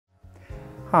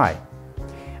Hi.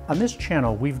 On this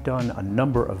channel, we've done a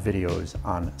number of videos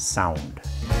on sound.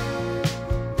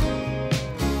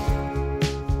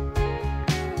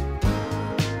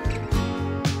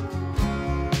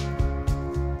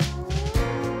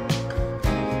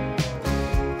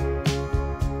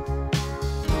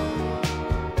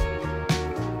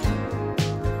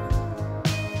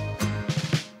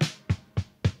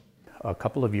 A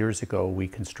couple of years ago, we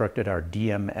constructed our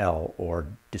DML, or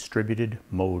Distributed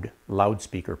Mode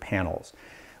Loudspeaker panels.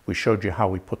 We showed you how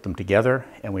we put them together,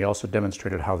 and we also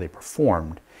demonstrated how they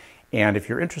performed. And if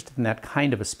you're interested in that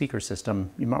kind of a speaker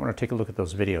system, you might want to take a look at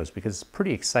those videos because it's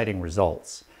pretty exciting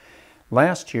results.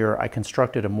 Last year, I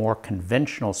constructed a more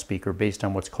conventional speaker based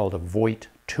on what's called a Voight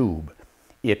tube.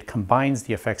 It combines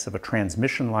the effects of a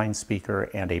transmission line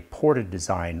speaker and a ported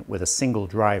design with a single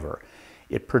driver.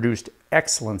 It produced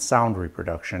excellent sound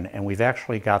reproduction, and we've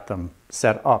actually got them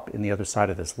set up in the other side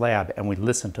of this lab, and we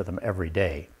listen to them every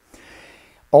day.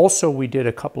 Also, we did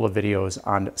a couple of videos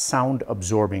on sound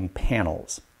absorbing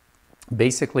panels.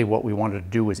 Basically, what we wanted to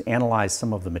do was analyze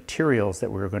some of the materials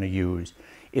that we were going to use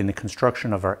in the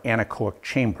construction of our anechoic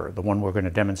chamber, the one we're going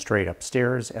to demonstrate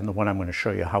upstairs and the one I'm going to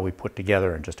show you how we put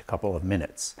together in just a couple of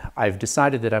minutes. I've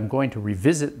decided that I'm going to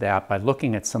revisit that by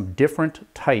looking at some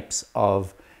different types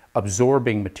of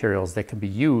absorbing materials that can be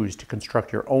used to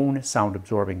construct your own sound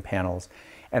absorbing panels,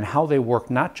 and how they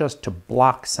work not just to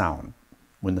block sound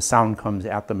when the sound comes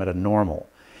at them at a normal,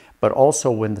 but also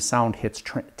when the sound hits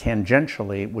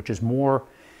tangentially, which is more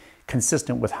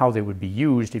consistent with how they would be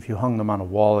used if you hung them on a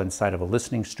wall inside of a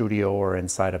listening studio or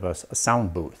inside of a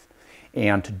sound booth.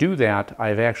 And to do that,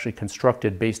 I've actually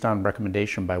constructed, based on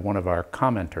recommendation by one of our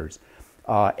commenters,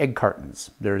 egg cartons.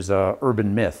 There's an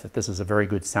urban myth that this is a very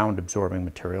good sound absorbing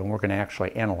material, and we're going to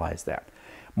actually analyze that.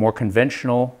 More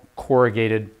conventional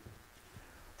corrugated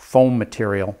foam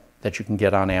material that you can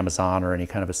get on Amazon or any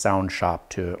kind of a sound shop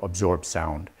to absorb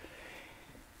sound.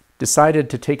 Decided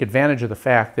to take advantage of the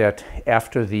fact that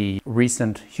after the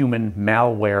recent human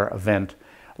malware event,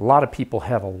 a lot of people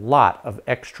have a lot of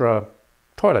extra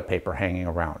toilet paper hanging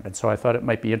around, and so I thought it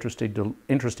might be interesting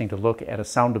to look at a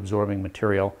sound absorbing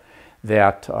material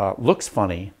that looks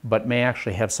funny, but may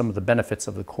actually have some of the benefits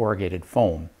of the corrugated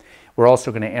foam. We're also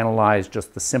going to analyze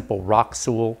just the simple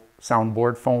Roxul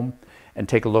soundboard foam and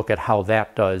take a look at how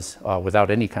that does without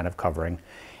any kind of covering.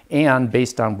 And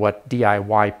based on what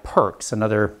DIY Perks,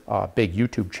 another big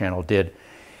YouTube channel, did,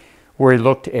 where he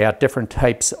looked at different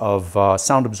types of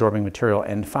sound absorbing material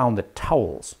and found that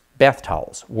towels, bath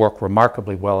towels, work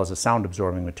remarkably well as a sound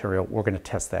absorbing material. We're going to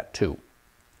test that too.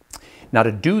 Now,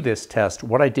 to do this test,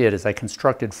 what I did is I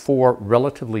constructed 4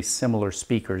 relatively similar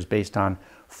speakers based on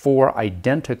 4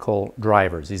 identical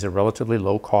drivers. These are relatively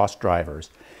low-cost drivers.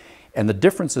 And the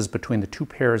differences between the 2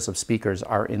 pairs of speakers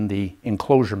are in the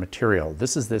enclosure material.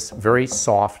 This is this very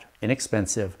soft,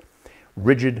 inexpensive,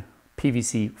 rigid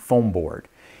PVC foam board.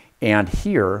 And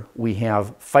here we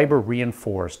have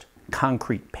fiber-reinforced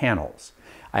concrete panels.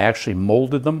 I actually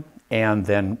molded them and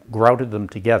then grouted them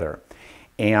together.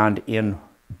 And in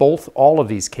all of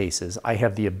these cases, I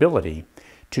have the ability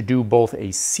to do both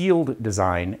a sealed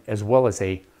design as well as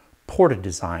a ported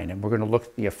design, and we're going to look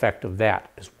at the effect of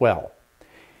that as well.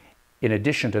 In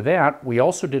addition to that, we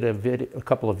also did a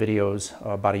couple of videos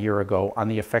about a year ago on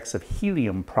the effects of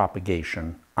helium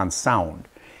propagation on sound.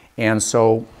 And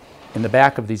so in the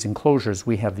back of these enclosures,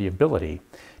 we have the ability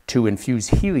to infuse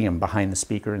helium behind the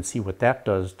speaker and see what that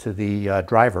does to the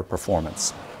driver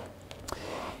performance.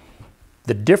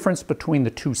 The difference between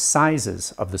the 2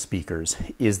 sizes of the speakers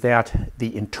is that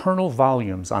the internal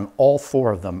volumes on all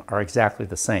 4 of them are exactly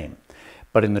the same.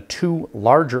 But in the 2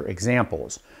 larger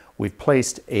examples, we've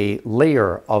placed a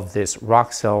layer of this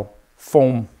Roxul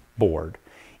foam board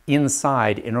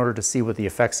inside in order to see what the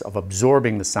effects of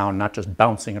absorbing the sound, not just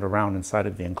bouncing it around inside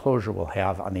of the enclosure, will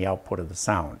have on the output of the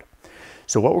sound.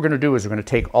 So what we're going to do is we're going to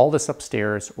take all this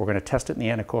upstairs, we're going to test it in the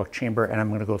anechoic chamber, and I'm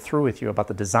going to go through with you about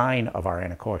the design of our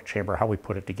anechoic chamber, how we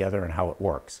put it together, and how it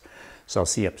works. So I'll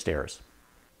see you upstairs.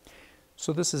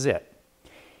 So this is it.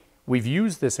 We've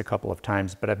used this a couple of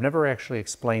times, but I've never actually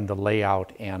explained the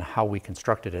layout and how we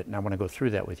constructed it, and I want to go through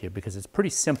that with you because it's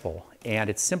pretty simple, and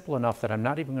it's simple enough that I'm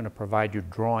not even going to provide you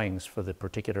drawings for the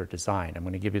particular design. I'm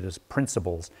going to give you the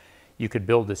principles. You could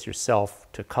build this yourself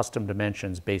to custom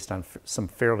dimensions based on some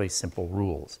fairly simple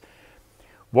rules.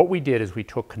 What we did is we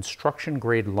took construction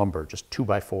grade lumber, just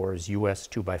 2x4s, US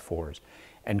 2x4s,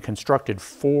 and constructed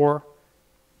 4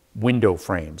 window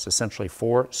frames, essentially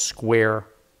 4 square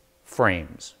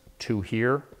frames, 2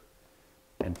 here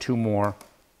and 2 more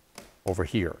over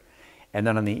here. And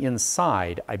then on the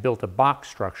inside, I built a box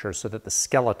structure so that the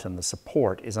skeleton, the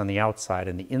support, is on the outside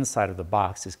and the inside of the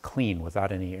box is clean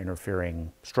without any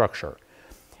interfering structure.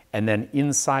 And then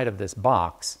inside of this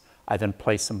box, I then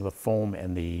place some of the foam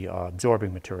and the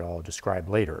absorbing material I'll describe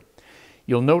later.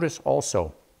 You'll notice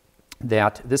also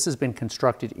that this has been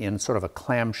constructed in sort of a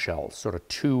clamshell, sort of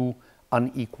two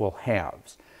unequal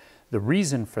halves. The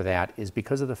reason for that is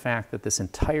because of the fact that this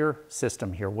entire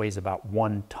system here weighs about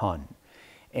 1 ton.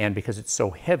 And because it's so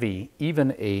heavy,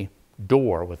 even a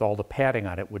door with all the padding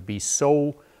on it would be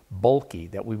so bulky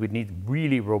that we would need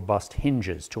really robust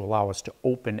hinges to allow us to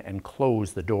open and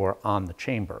close the door on the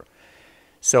chamber.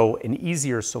 So an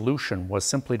easier solution was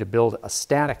simply to build a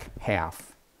static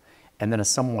half and then a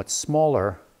somewhat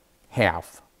smaller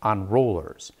half on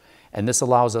rollers. And this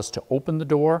allows us to open the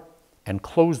door and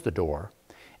close the door.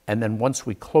 And then once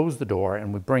we close the door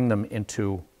and we bring them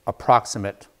into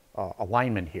approximate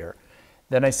alignment here,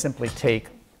 then I simply take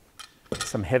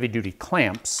some heavy-duty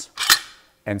clamps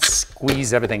and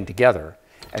squeeze everything together.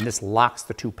 And this locks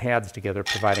the two pads together,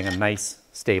 providing a nice,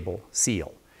 stable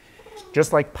seal.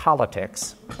 Just like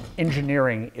politics,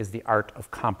 engineering is the art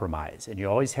of compromise. And you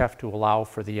always have to allow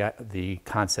for the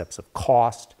concepts of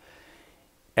cost,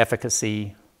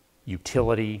 efficacy,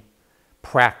 utility,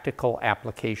 practical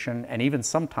application, and even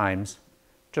sometimes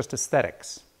just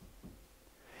aesthetics.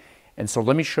 And so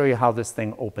let me show you how this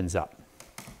thing opens up.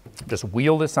 Just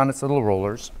wheel this on its little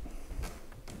rollers.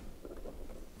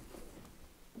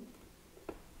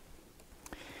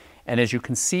 And as you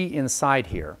can see inside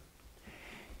here,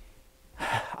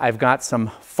 I've got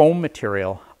some foam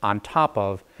material on top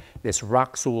of this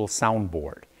Roxul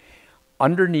soundboard.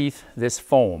 Underneath this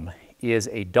foam is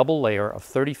a double layer of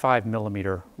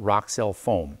 35mm Roxul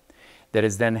foam that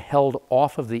is then held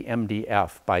off of the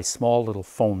MDF by small little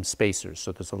foam spacers,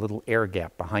 so there's a little air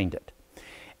gap behind it.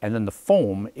 And then the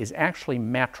foam is actually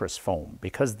mattress foam,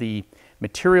 because the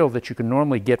material that you can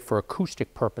normally get for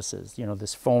acoustic purposes, you know,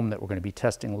 this foam that we're going to be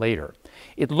testing later,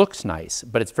 it looks nice,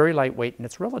 but it's very lightweight and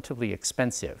it's relatively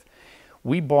expensive.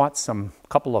 We bought some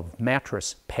couple of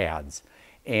mattress pads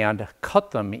and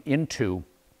cut them into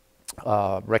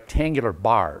rectangular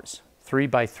bars, 3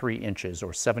 by 3 inches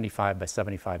or 75 by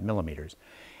 75 millimeters.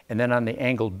 And then on the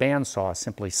angled bandsaw,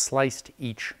 simply sliced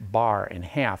each bar in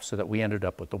half so that we ended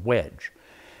up with a wedge.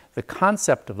 The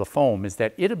concept of the foam is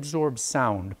that it absorbs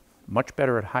sound much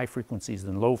better at high frequencies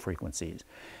than low frequencies.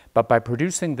 But by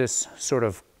producing this sort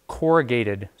of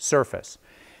corrugated surface,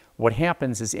 what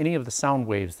happens is any of the sound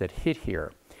waves that hit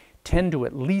here tend to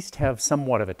at least have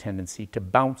somewhat of a tendency to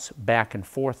bounce back and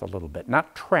forth a little bit.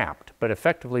 Not trapped, but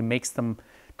effectively makes them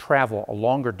travel a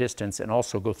longer distance and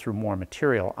also go through more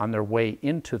material on their way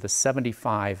into the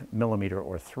 75mm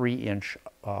or 3-inch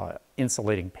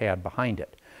insulating pad behind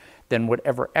it. Then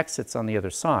whatever exits on the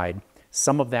other side,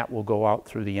 some of that will go out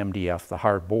through the MDF, the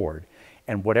hard board,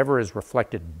 and whatever is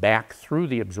reflected back through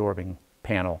the absorbing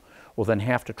panel will then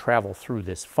have to travel through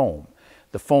this foam.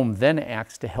 The foam then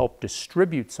acts to help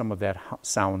distribute some of that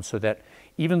sound so that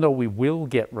even though we will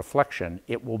get reflection,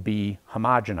 it will be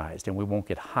homogenized and we won't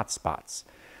get hot spots.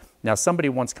 Now, somebody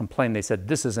once complained, they said,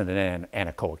 this isn't an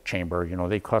anechoic chamber, you know,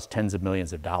 they cost tens of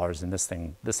millions of dollars and this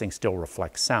thing still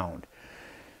reflects sound.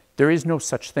 There is no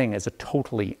such thing as a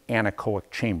totally anechoic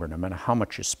chamber, no matter how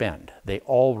much you spend. They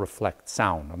all reflect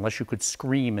sound. Unless you could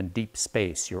scream in deep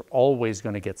space, you're always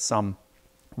going to get some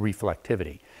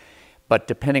reflectivity. But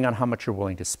depending on how much you're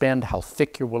willing to spend, how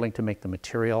thick you're willing to make the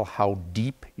material, how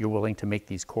deep you're willing to make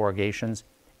these corrugations,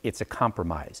 it's a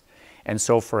compromise. And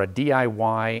so for a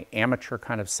DIY, amateur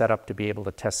kind of setup to be able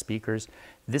to test speakers,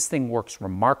 this thing works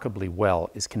remarkably well,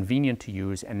 is convenient to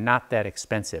use, and not that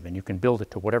expensive. And you can build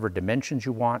it to whatever dimensions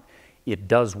you want. It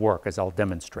does work, as I'll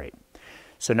demonstrate.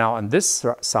 So now on this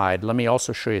side, let me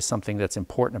also show you something that's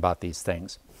important about these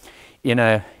things. In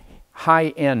a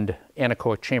high-end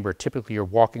anechoic chamber, typically you're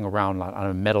walking around on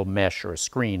a metal mesh or a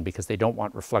screen because they don't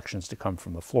want reflections to come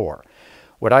from the floor.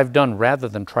 What I've done, rather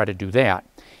than try to do that,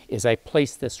 is I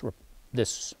place this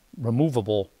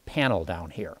removable panel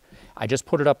down here. I just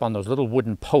put it up on those little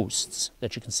wooden posts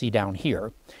that you can see down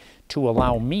here to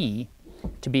allow me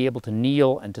to be able to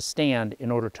kneel and to stand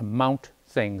in order to mount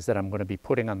things that I'm going to be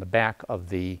putting on the back of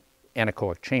the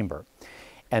anechoic chamber.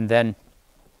 And then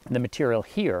the material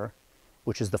here,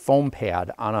 which is the foam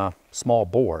pad on a small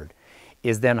board,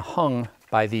 is then hung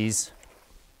by these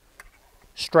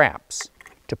straps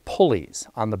to pulleys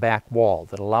on the back wall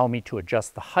that allow me to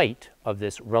adjust the height of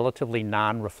this relatively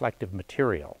non-reflective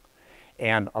material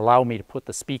and allow me to put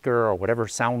the speaker or whatever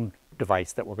sound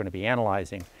device that we're going to be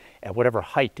analyzing at whatever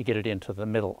height to get it into the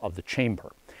middle of the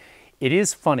chamber. It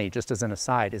is funny, just as an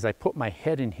aside, as I put my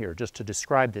head in here just to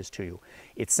describe this to you,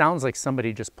 it sounds like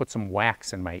somebody just put some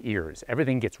wax in my ears.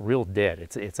 Everything gets real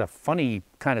dead. It's a funny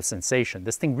kind of sensation.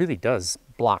 This thing really does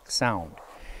block sound.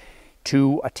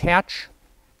 To attach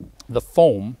the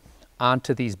foam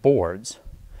onto these boards,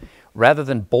 rather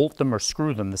than bolt them or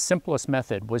screw them, the simplest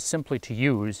method was simply to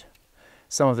use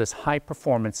some of this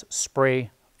high-performance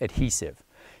spray adhesive.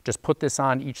 Just put this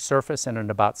on each surface, and in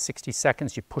about 60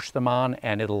 seconds you push them on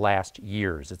and it'll last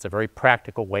years. It's a very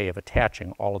practical way of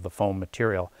attaching all of the foam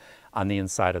material on the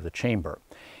inside of the chamber.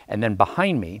 And then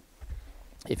behind me,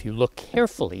 if you look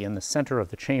carefully in the center of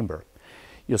the chamber,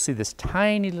 you'll see this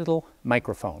tiny little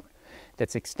microphone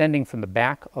that's extending from the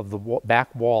back of the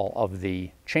back wall of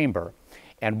the chamber.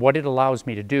 And what it allows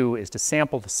me to do is to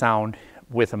sample the sound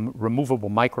with a removable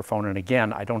microphone. And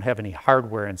again, I don't have any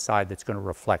hardware inside that's going to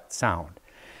reflect sound.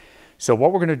 So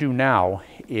what we're going to do now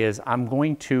is I'm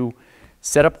going to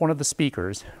set up one of the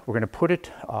speakers. We're going to put it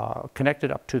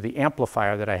connected up to the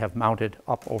amplifier that I have mounted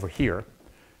up over here,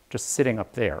 just sitting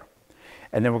up there.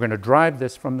 And then we're going to drive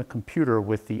this from the computer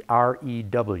with the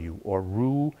REW, or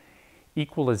Room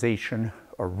Equalization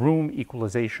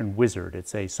Wizard.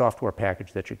 It's a software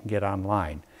package that you can get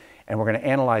online. And we're going to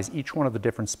analyze each one of the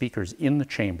different speakers in the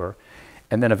chamber.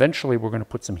 And then eventually we're going to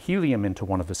put some helium into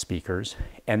one of the speakers.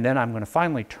 And then I'm going to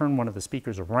finally turn one of the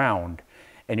speakers around,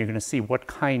 and you're going to see what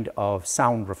kind of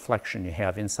sound reflection you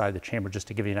have inside the chamber, just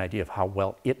to give you an idea of how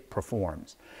well it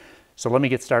performs. So let me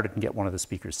get started and get one of the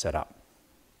speakers set up.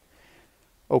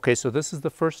 Okay, so this is the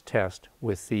first test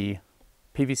with the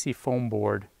PVC foam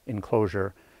board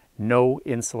enclosure, no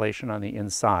insulation on the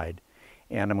inside.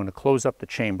 And I'm going to close up the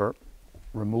chamber,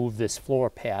 remove this floor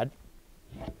pad.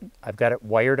 I've got it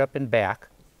wired up in back.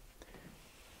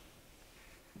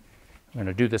 I'm going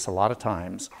to do this a lot of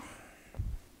times.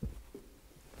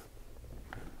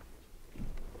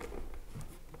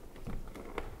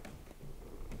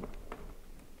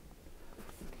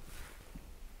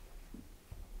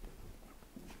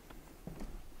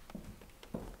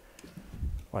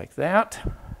 Like that.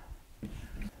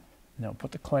 Now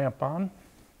put the clamp on.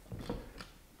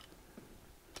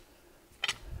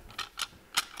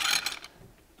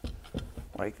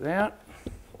 Like that.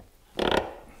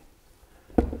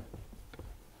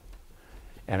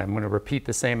 And I'm going to repeat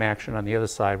the same action on the other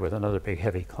side with another big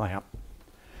heavy clamp.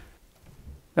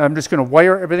 Now I'm just going to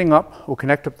wire everything up. We'll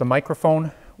connect up the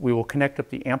microphone. We will connect up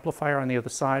the amplifier on the other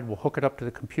side. We'll hook it up to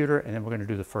the computer, and then we're going to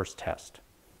do the first test.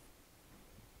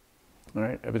 All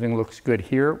right, everything looks good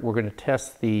here. We're going to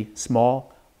test the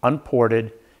small,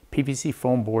 unported PVC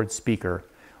foam board speaker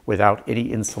without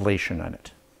any insulation on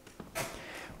it.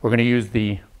 We're going to use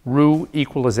the Room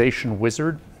Equalization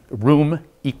Wizard,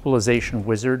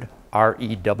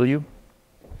 REW.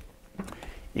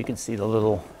 You can see the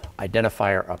little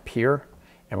identifier up here,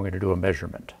 and we're going to do a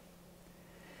measurement.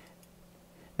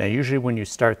 Now usually when you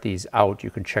start these out, you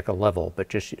can check a level, but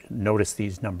just notice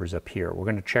these numbers up here. We're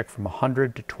going to check from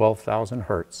 100 to 12,000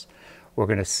 hertz. We're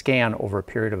going to scan over a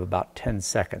period of about 10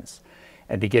 seconds.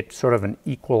 And to get sort of an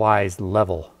equalized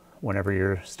level whenever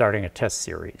you're starting a test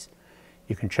series,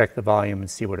 you can check the volume and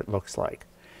see what it looks like.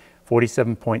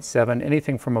 47.7,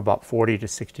 anything from about 40 to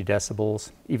 60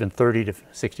 decibels, even 30 to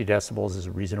 60 decibels is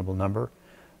a reasonable number.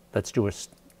 Let's do a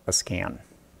scan.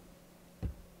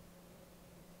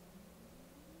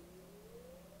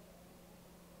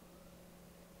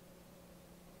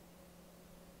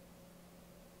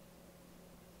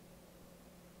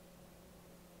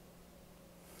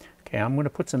 Okay, I'm going to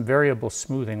put some variable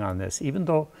smoothing on this. Even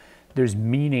though there's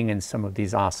meaning in some of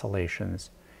these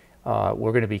oscillations,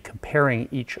 we're going to be comparing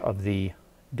each of the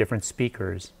different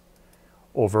speakers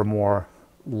over more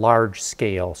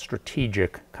large-scale,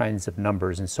 strategic kinds of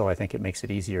numbers, and so I think it makes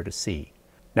it easier to see.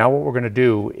 Now what we're going to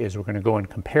do is we're going to go and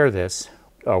compare this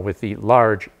with the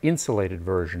large insulated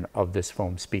version of this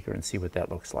foam speaker and see what that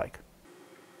looks like.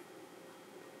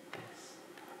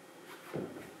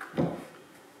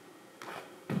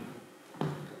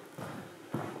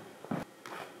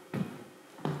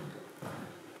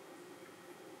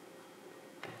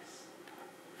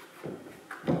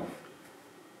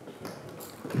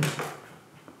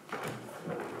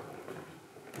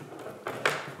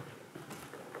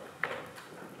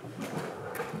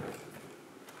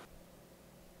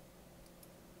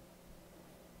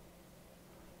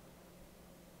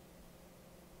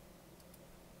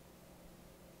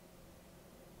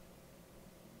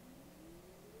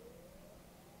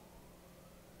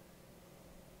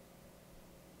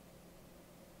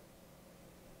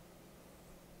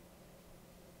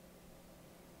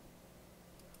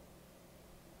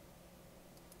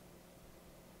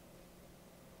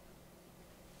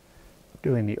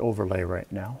 Doing the overlay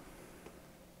right now.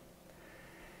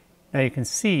 Now you can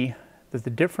see that the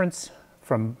difference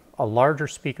from a larger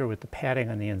speaker with the padding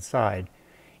on the inside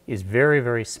is very,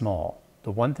 very small.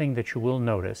 The one thing that you will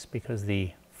notice, because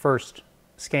the first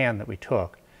scan that we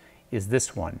took is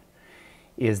this one,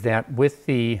 is that with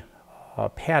the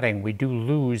padding we do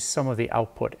lose some of the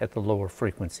output at the lower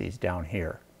frequencies down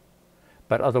here.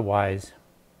 But otherwise,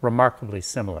 remarkably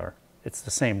similar. It's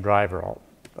the same driver,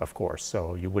 of course,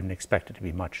 so you wouldn't expect it to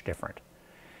be much different.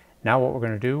 Now what we're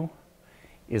going to do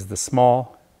is the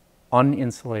small,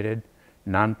 uninsulated,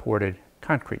 non-ported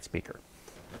concrete speaker.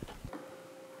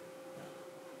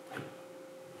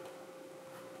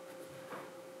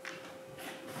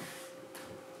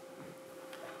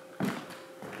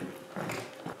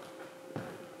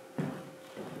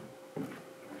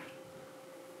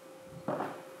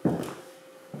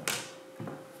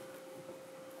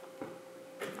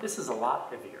 This is a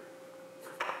lot heavier.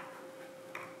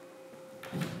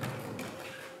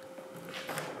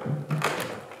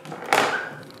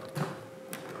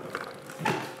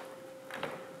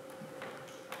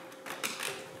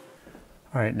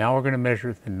 All right, now we're going to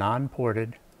measure the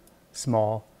non-ported,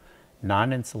 small,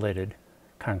 non-insulated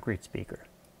concrete speaker.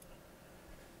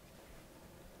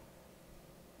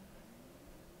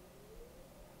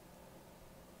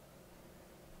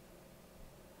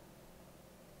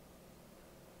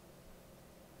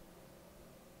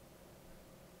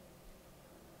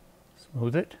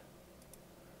 Smooth it.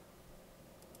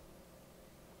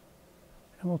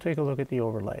 And we'll take a look at the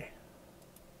overlay.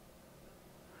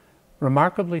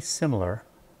 Remarkably similar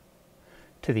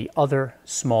to the other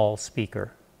small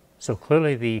speaker. So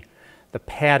clearly the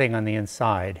padding on the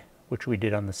inside, which we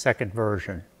did on the second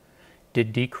version,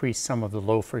 did decrease some of the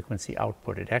low frequency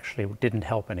output. It actually didn't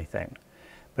help anything.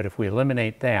 But if we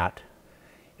eliminate that,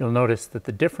 you'll notice that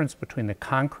the difference between the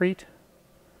concrete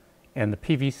and the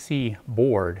PVC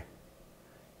board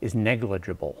is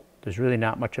negligible. There's really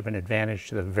not much of an advantage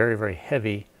to the very, very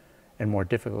heavy and more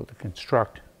difficult to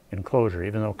construct enclosure.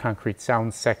 Even though concrete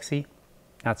sounds sexy,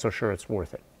 not so sure it's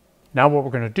worth it. Now what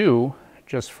we're going to do,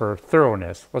 just for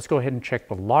thoroughness, let's go ahead and check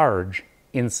the large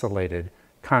insulated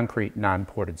concrete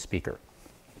non-ported speaker.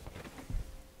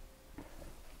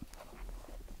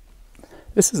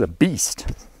 This is a beast.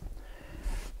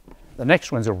 The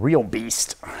next one's a real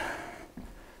beast.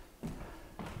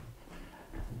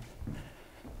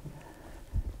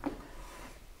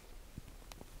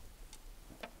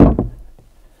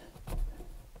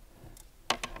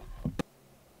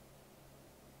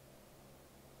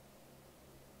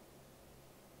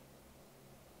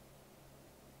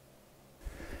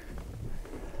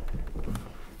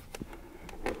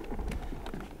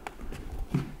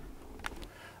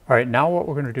 All right, now what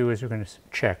we're going to do is we're going to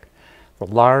check the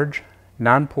large,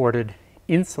 non-ported,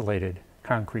 insulated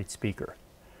concrete speaker.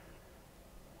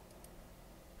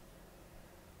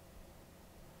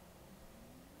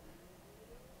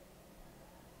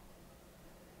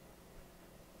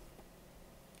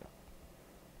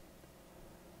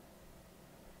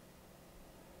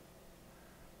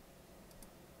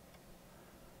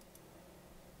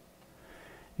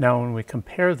 Now when we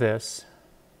compare this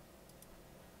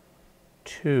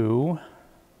to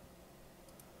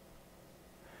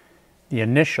the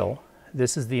initial,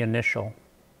 this is the initial,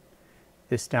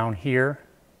 this down here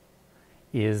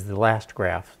is the last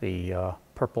graph, the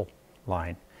purple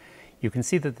line. You can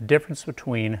see that the difference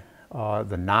between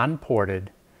the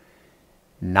non-ported,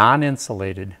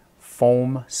 non-insulated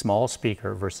foam small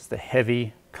speaker versus the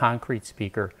heavy concrete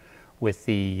speaker with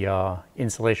the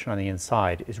insulation on the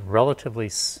inside is relatively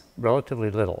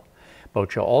little. But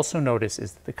what you'll also notice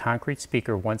is that the concrete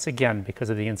speaker, once again, because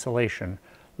of the insulation,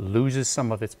 loses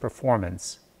some of its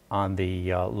performance on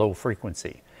the low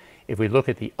frequency. If we look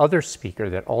at the other speaker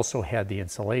that also had the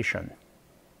insulation,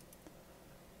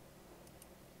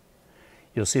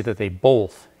 you'll see that they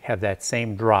both have that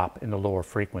same drop in the lower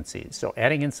frequencies. So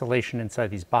adding insulation inside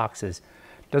these boxes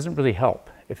doesn't really help.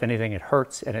 If anything, it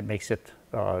hurts and it makes it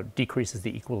decreases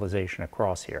the equalization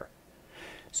across here.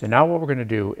 So now what we're going to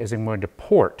do is I'm going to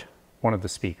port one of the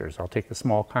speakers. I'll take the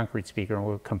small concrete speaker and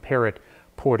we'll compare it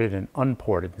ported and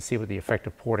unported and see what the effect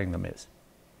of porting them is.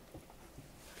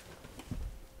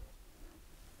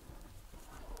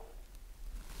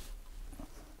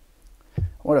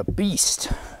 What a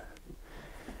beast.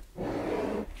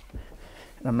 And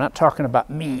I'm not talking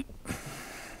about meat.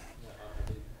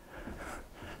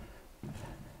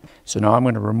 So now I'm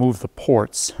going to remove the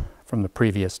ports from the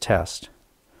previous test.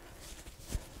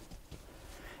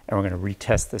 And we're going to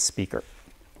retest the speaker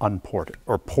unported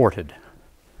or ported.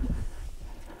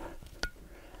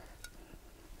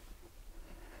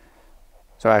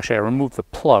 So actually I removed the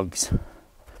plugs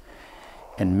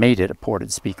and made it a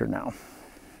ported speaker now.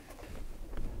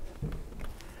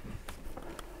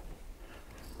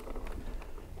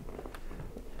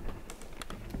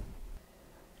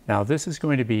 Now this is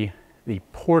going to be the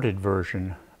ported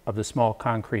version of the small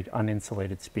concrete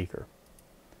uninsulated speaker.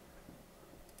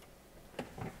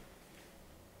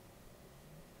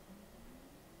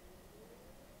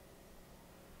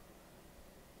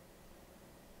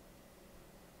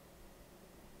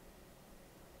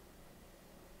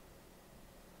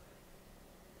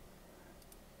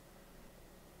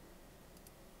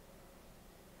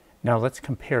 Now let's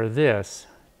compare this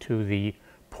to the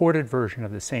ported version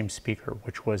of the same speaker,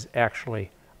 which was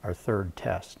actually our third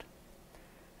test.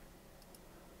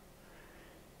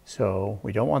 So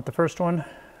we don't want the first one,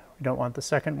 we don't want the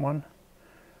second one,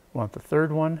 we want the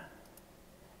third one,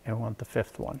 and we want the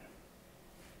fifth one.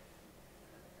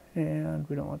 And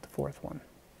we don't want the fourth one.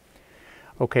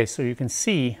 Okay, so you can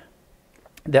see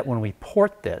that when we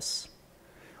port this,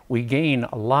 we gain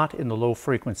a lot in the low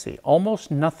frequency. Almost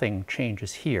nothing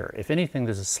changes here. If anything,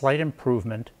 there's a slight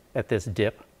improvement at this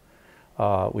dip.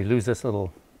 We lose this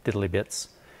little diddly bits.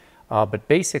 But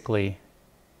basically,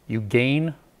 you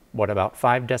gain, what, about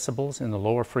 5 decibels in the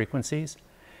lower frequencies.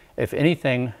 If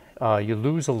anything, you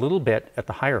lose a little bit at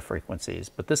the higher frequencies,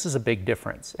 but this is a big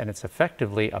difference, and it's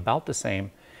effectively about the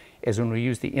same as when we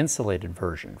use the insulated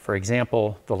version. For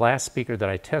example, the last speaker that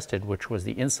I tested, which was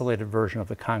the insulated version of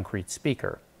the concrete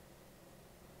speaker.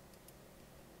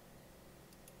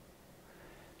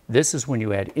 This is when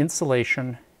you add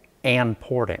insulation and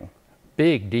porting.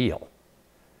 Big deal.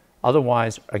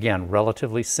 Otherwise, again,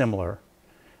 relatively similar,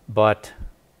 but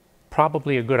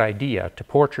probably a good idea to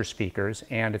port your speakers,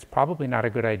 and it's probably not a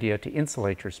good idea to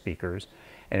insulate your speakers,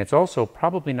 and it's also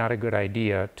probably not a good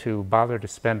idea to bother to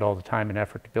spend all the time and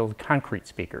effort to build concrete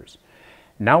speakers.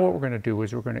 Now what we're going to do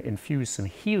is we're going to infuse some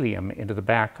helium into the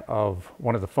back of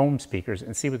one of the foam speakers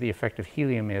and see what the effect of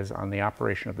helium is on the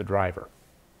operation of the driver.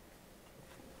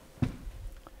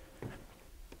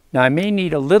 Now I may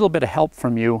need a little bit of help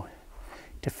from you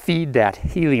to feed that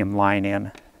helium line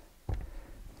in.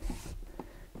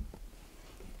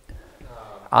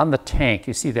 On the tank,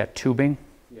 you see that tubing?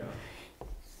 Yeah.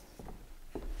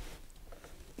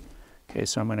 Okay,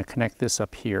 so I'm going to connect this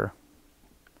up here.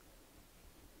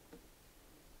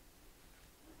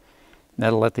 And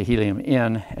that'll let the helium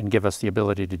in and give us the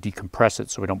ability to decompress it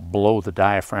so we don't blow the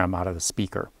diaphragm out of the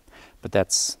speaker. But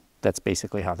that's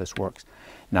basically how this works.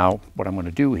 Now, what I'm going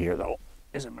to do here, though,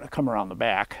 is I'm going to come around the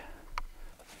back.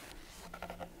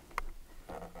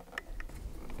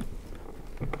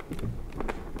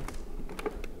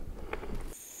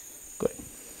 Good.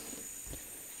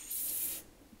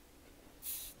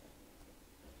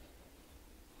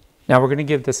 Now we're going to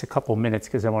give this a couple minutes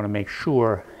because I want to make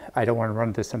sure I don't want to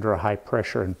run this under a high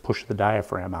pressure and push the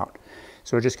diaphragm out.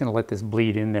 So we're just going to let this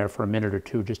bleed in there for a minute or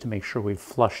two just to make sure we've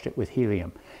flushed it with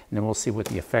helium. And then we'll see what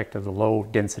the effect of the low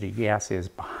density gas is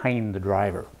behind the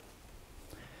driver.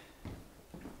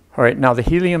 All right, now the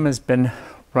helium has been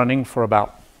running for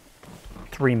about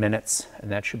 3 minutes,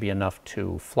 and that should be enough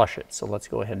to flush it. So let's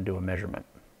go ahead and do a measurement.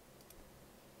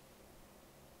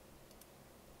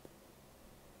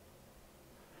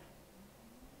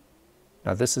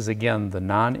 Now this is again the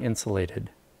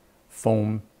non-insulated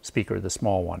foam speaker, the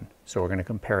small one. So we're going to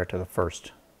compare it to the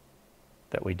first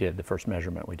that we did, the first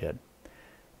measurement we did.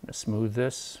 I'm going to smooth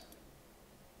this,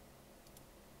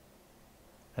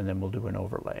 and then we'll do an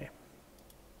overlay.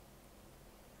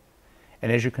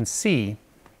 And as you can see,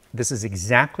 this is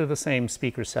exactly the same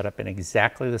speaker setup in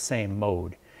exactly the same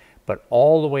mode, but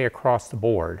all the way across the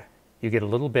board, you get a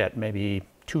little bit, maybe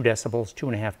 2 decibels,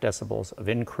 2.5 decibels of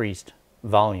increased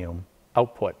volume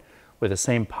output with the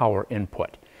same power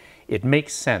input. It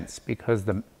makes sense because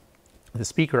the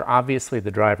speaker, obviously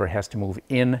the driver has to move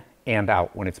in and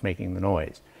out when it's making the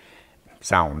noise,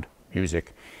 sound,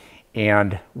 music.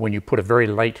 And when you put a very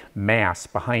light mass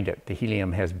behind it, the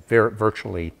helium has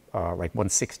virtually like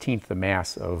 1/16 the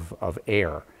mass of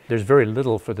air. There's very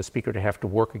little for the speaker to have to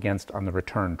work against on the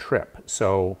return trip.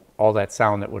 So all that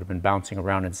sound that would have been bouncing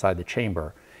around inside the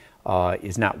chamber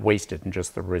is not wasted, and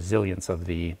just the resilience of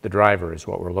the driver is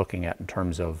what we're looking at in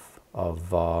terms of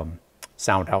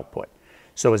sound output.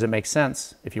 So as it makes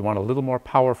sense, if you want a little more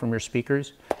power from your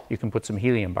speakers, you can put some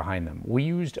helium behind them. We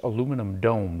used aluminum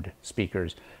domed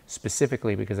speakers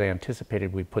specifically because I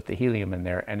anticipated we'd put the helium in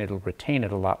there and it'll retain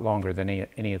it a lot longer than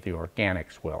any of the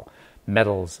organics will.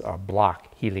 Metals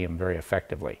block helium very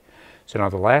effectively. So now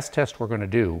the last test we're going to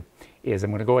do is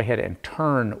I'm going to go ahead and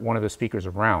turn one of the speakers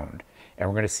around, and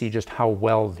we're going to see just how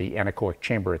well the anechoic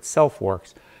chamber itself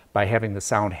works by having the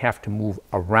sound have to move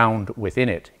around within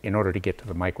it in order to get to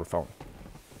the microphone.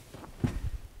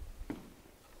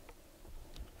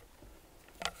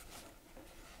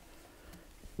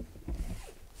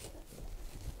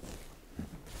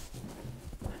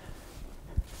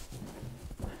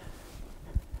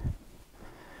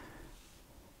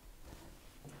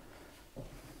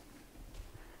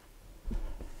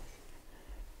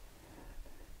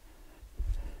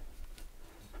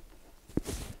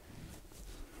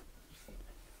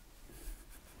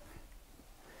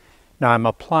 Now I'm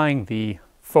applying the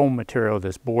foam material,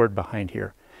 this board behind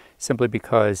here, simply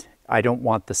because I don't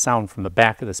want the sound from the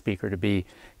back of the speaker to be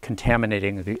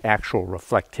contaminating the actual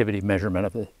reflectivity measurement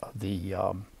of the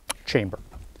chamber.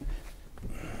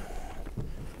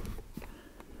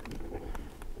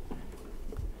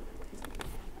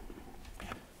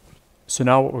 So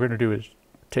now what we're going to do is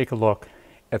take a look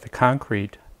at the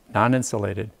concrete,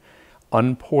 non-insulated,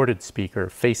 unported speaker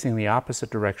facing the opposite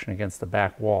direction against the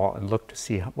back wall and look to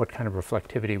see what kind of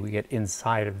reflectivity we get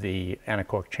inside of the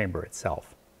anechoic chamber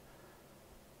itself.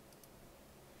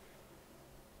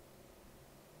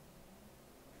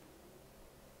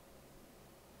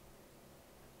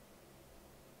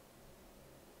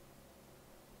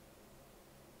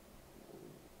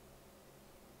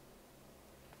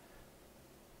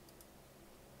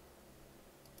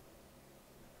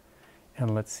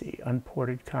 And let's see,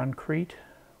 unported concrete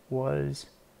was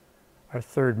our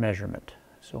third measurement.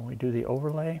 So when we do the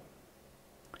overlay,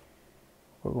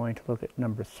 we're going to look at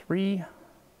number 3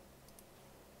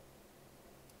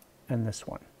 and this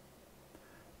one.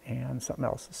 And something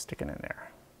else is sticking in there.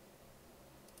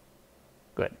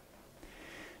 Good.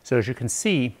 So as you can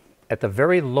see, at the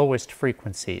very lowest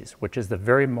frequencies, which is the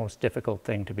very most difficult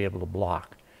thing to be able to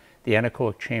block, the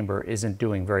anechoic chamber isn't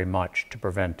doing very much to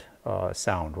prevent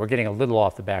sound. We're getting a little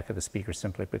off the back of the speaker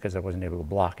simply because I wasn't able to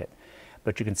block it.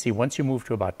 But you can see once you move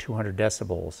to about 200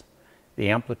 decibels, the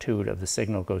amplitude of the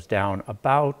signal goes down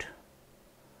about,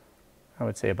 I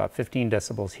would say about 15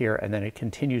 decibels here, and then it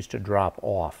continues to drop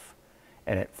off.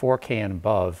 And at 4K and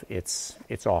above, it's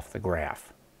off the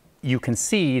graph. You can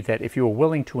see that if you were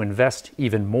willing to invest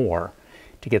even more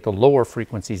to get the lower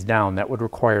frequencies down, that would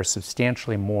require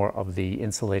substantially more of the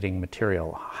insulating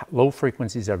material. Low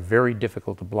frequencies are very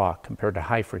difficult to block compared to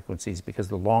high frequencies because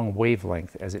the long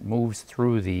wavelength, as it moves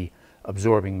through the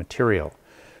absorbing material,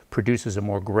 produces a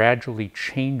more gradually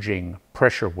changing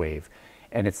pressure wave.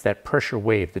 And it's that pressure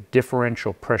wave, the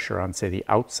differential pressure on, say, the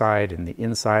outside and the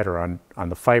inside, or on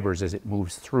the fibers as it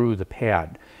moves through the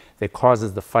pad, that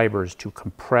causes the fibers to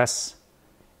compress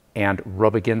and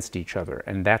rub against each other,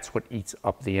 and that's what eats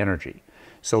up the energy.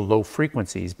 So low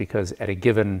frequencies, because at a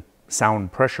given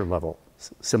sound pressure level,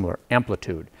 similar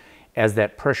amplitude, as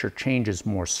that pressure changes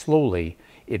more slowly,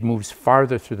 it moves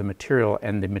farther through the material,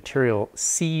 and the material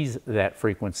sees that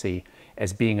frequency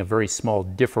as being a very small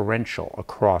differential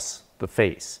across the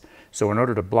face. So in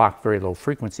order to block very low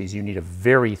frequencies, you need a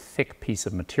very thick piece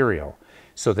of material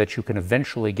so that you can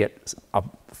eventually get a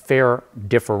fair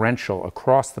differential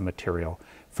across the material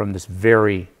from this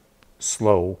very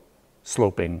slow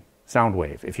sloping sound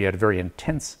wave. If you had very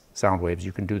intense sound waves,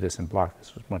 you can do this and block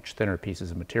this with much thinner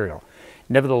pieces of material.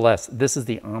 Nevertheless, this is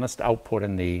the honest output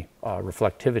and the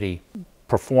reflectivity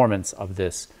performance of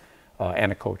this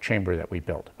anechoic chamber that we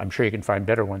built. I'm sure you can find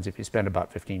better ones if you spend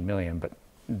about 15 million, but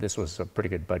this was a pretty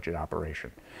good budget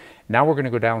operation. Now we're going to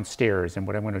go downstairs, and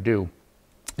what I'm going to do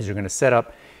is we're going to set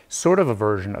up sort of a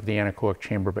version of the anechoic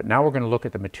chamber, but now we're going to look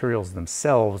at the materials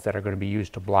themselves that are going to be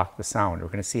used to block the sound. We're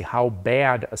going to see how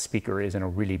bad a speaker is in a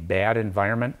really bad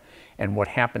environment, and what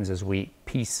happens as we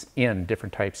piece in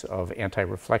different types of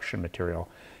anti-reflection material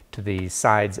to the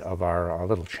sides of our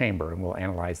little chamber, and we'll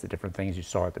analyze the different things you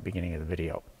saw at the beginning of the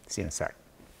video. See you in a sec.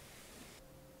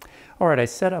 All right, I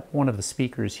set up one of the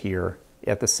speakers here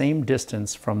at the same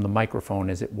distance from the microphone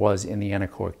as it was in the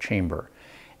anechoic chamber.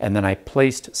 And then I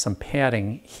placed some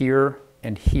padding here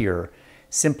and here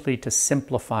simply to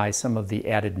simplify some of the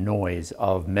added noise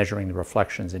of measuring the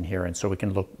reflections in here, and so we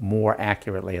can look more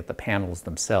accurately at the panels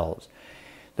themselves.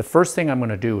 The first thing I'm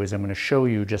going to do is I'm going to show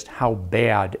you just how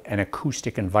bad an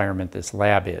acoustic environment this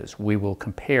lab is. We will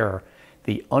compare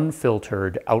the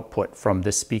unfiltered output from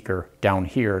this speaker down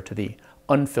here to the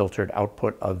unfiltered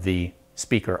output of the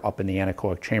speaker up in the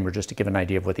anechoic chamber, just to give an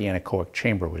idea of what the anechoic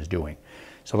chamber was doing.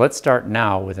 So let's start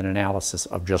now with an analysis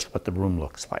of just what the room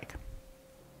looks like.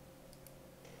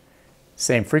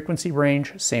 Same frequency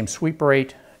range, same sweep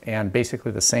rate, and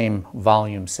basically the same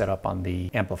volume set up on the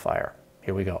amplifier.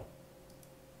 Here we go.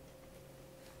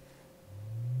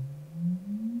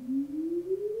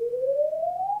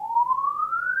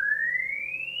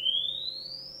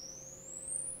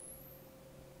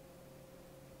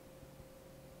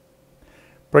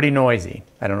 Pretty noisy.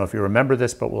 I don't know if you remember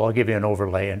this, but I'll give you an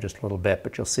overlay in just a little bit,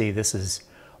 but you'll see this is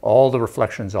all the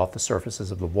reflections off the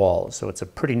surfaces of the walls. So it's a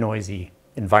pretty noisy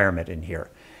environment in here.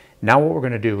 Now what we're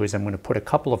going to do is I'm going to put a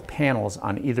couple of panels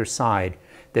on either side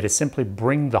that is simply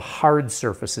bring the hard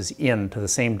surfaces in to the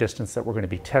same distance that we're going to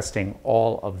be testing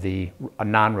all of the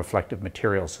non-reflective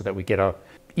materials, so that we get a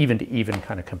even-to-even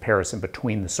kind of comparison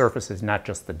between the surfaces, not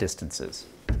just the distances.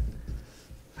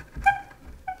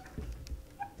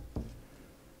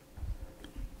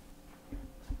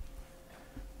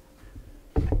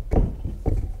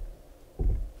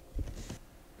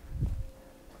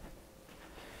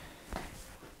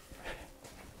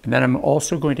 And then I'm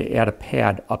also going to add a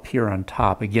pad up here on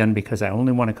top, again, because I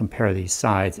only want to compare these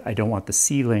sides. I don't want the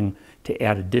ceiling to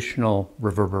add additional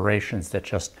reverberations that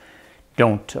just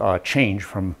don't change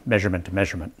from measurement to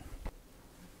measurement.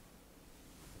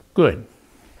 Good.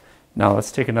 Now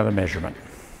let's take another measurement.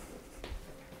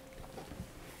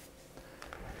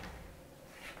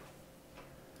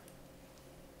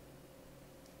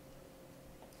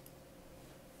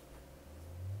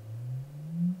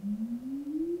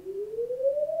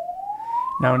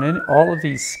 Now in all of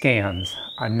these scans,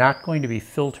 I'm not going to be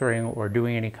filtering or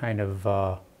doing any kind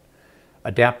of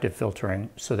adaptive filtering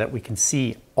so that we can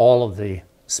see all of the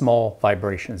small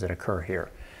vibrations that occur here.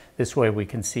 This way we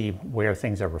can see where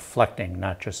things are reflecting,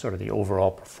 not just sort of the overall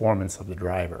performance of the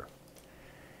driver.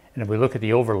 And if we look at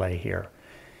the overlay here,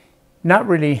 not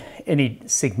really any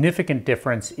significant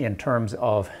difference in terms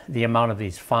of the amount of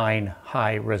these fine,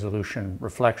 high resolution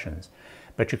reflections.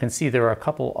 But you can see there are a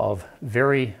couple of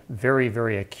very, very,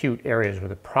 very acute areas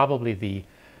where probably the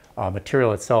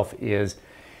material itself is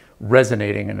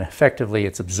resonating, and effectively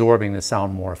it's absorbing the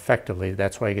sound more effectively.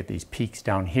 That's why you get these peaks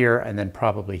down here, and then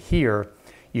probably here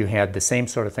you had the same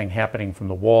sort of thing happening from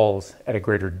the walls at a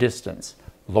greater distance.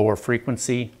 Lower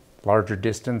frequency, larger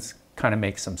distance, kind of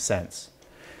makes some sense.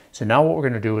 So now what we're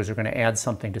going to do is we're going to add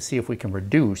something to see if we can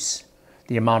reduce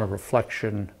the amount of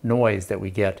reflection noise that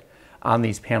we get on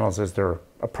these panels as they're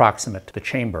approximate to the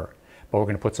chamber, but we're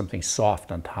going to put something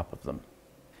soft on top of them.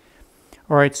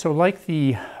 All right, so like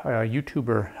the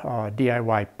YouTuber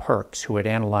DIY Perks, who had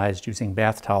analyzed using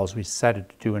bath towels, we decided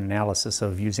to do an analysis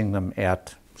of using them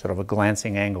at sort of a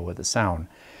glancing angle with the sound.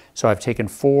 So I've taken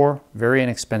 4 very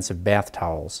inexpensive bath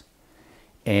towels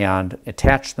and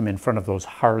attached them in front of those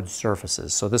hard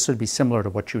surfaces. So this would be similar to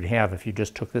what you'd have if you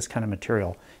just took this kind of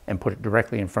material and put it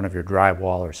directly in front of your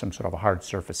drywall or some sort of a hard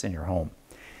surface in your home.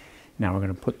 Now we're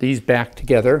going to put these back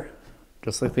together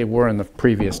just like they were in the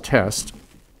previous test.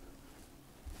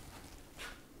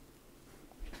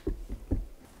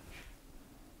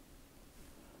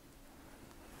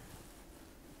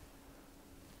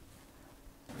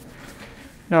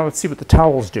 Now let's see what the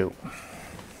towels do.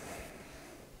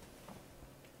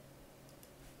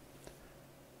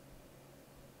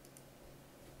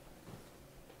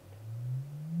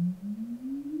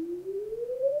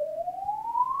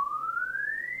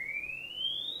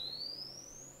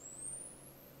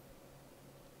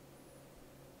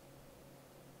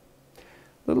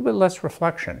 A little bit less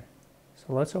reflection.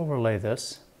 So let's overlay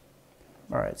this.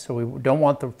 All right, so we don't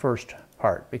want the first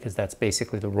part because that's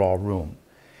basically the raw room.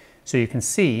 So you can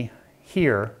see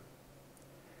here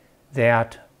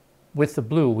that with the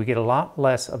blue we get a lot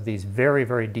less of these very,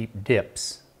 very deep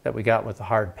dips that we got with the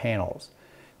hard panels.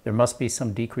 There must be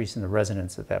some decrease in the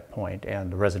resonance at that point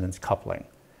and the resonance coupling.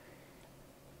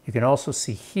 You can also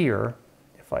see here,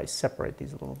 if I separate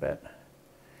these a little bit,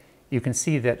 you can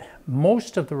see that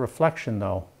most of the reflection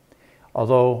though,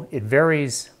 although it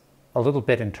varies a little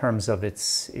bit in terms of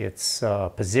its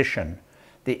position,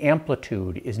 the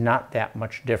amplitude is not that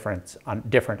much different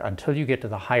until you get to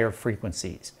the higher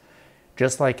frequencies.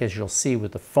 Just like as you'll see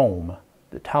with the foam,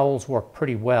 the towels work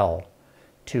pretty well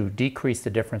to decrease the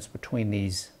difference between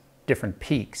these different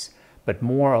peaks, but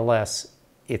more or less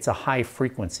it's a high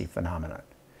frequency phenomenon.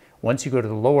 Once you go to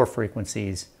the lower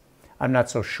frequencies, I'm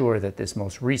not so sure that this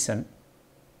most recent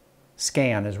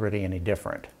scan is really any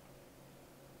different.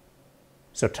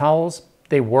 So towels,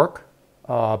 they work,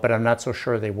 but I'm not so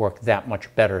sure they work that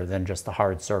much better than just the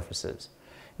hard surfaces.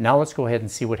 Now let's go ahead and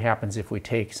see what happens if we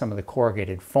take some of the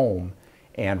corrugated foam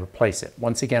and replace it.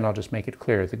 Once again, I'll just make it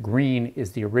clear. The green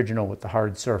is the original with the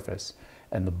hard surface,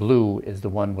 and the blue is the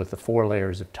one with the 4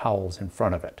 layers of towels in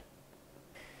front of it.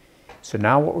 So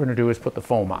now what we're going to do is put the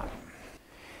foam on.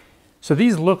 So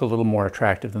these look a little more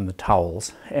attractive than the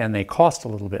towels, and they cost a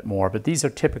little bit more, but these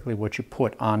are typically what you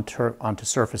put onto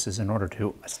surfaces in order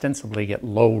to ostensibly get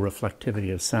low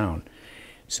reflectivity of sound.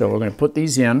 So we're going to put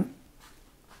these in.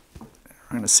 We're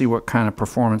going to see what kind of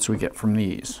performance we get from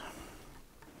these.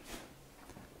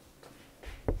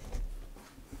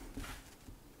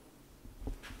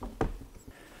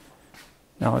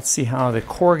 Now let's see how the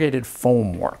corrugated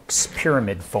foam works,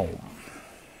 pyramid foam.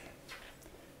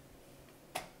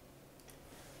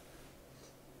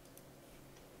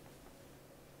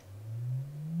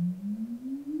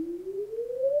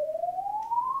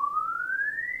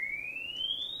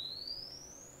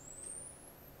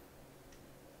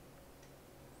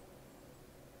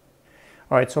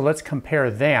 All right, so let's compare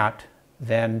that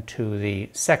then to the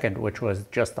second, which was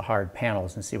just the hard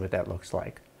panels, and see what that looks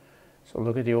like. So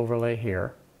look at the overlay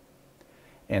here.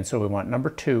 And so we want number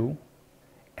 2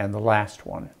 and the last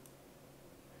one.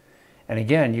 And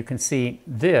again, you can see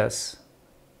this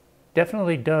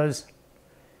definitely does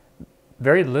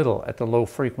very little at the low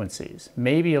frequencies.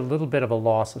 Maybe a little bit of a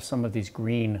loss of some of these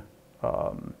green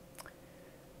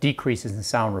decreases in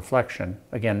sound reflection,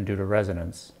 again due to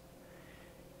resonance.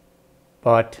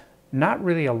 But not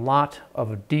really a lot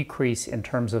of a decrease in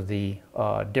terms of the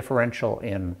differential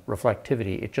in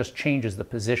reflectivity. It just changes the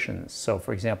positions. So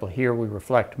for example, here we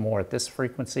reflect more at this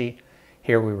frequency.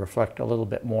 Here we reflect a little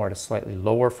bit more at a slightly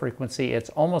lower frequency.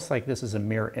 It's almost like this is a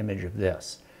mirror image of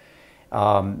this.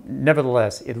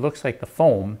 Nevertheless, it looks like the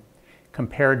foam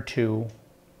compared to,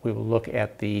 we will look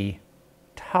at the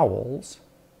towels.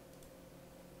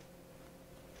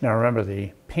 Now remember,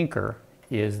 the pinker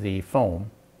is the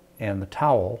foam and the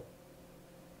towel.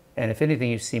 And if anything,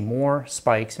 you see more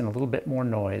spikes and a little bit more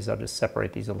noise. I'll just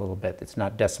separate these a little bit. It's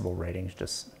not decibel ratings,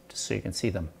 just so you can see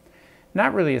them.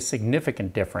 Not really a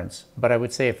significant difference, but I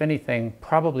would say, if anything,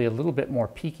 probably a little bit more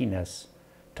peakiness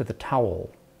to the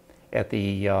towel at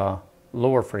the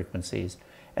lower frequencies.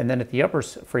 And then at the upper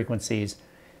frequencies,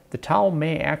 the towel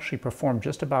may actually perform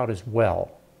just about as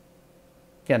well.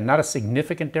 Again, not a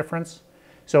significant difference.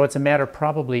 So it's a matter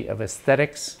probably of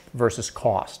aesthetics versus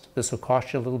cost. This will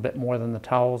cost you a little bit more than the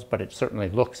towels, but it certainly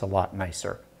looks a lot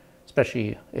nicer,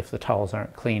 especially if the towels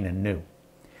aren't clean and new.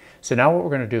 So now what we're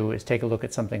going to do is take a look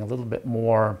at something a little bit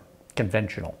more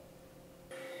conventional.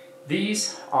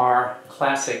 These are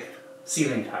classic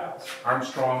ceiling tiles,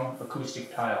 Armstrong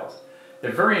acoustic tiles.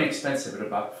 They're very inexpensive, at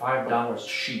about $5 a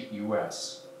sheet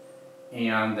US.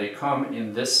 And they come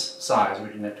in this size. We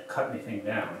didn't have to cut anything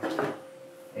down.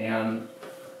 And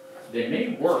they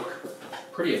may work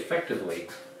pretty effectively,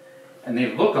 and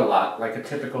they look a lot like a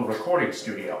typical recording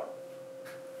studio.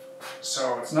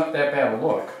 So it's not that bad a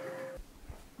look.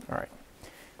 All right,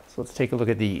 so let's take a look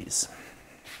at these.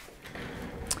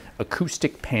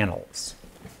 Acoustic panels.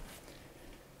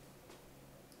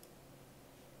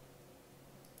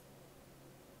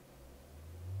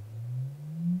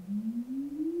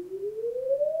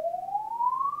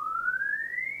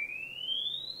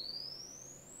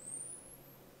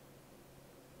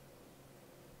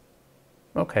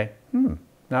 Okay,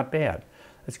 not bad.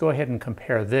 Let's go ahead and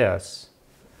compare this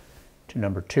to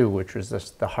number 2, which was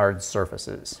the hard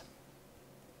surfaces.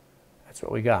 That's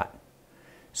what we got.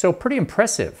 So pretty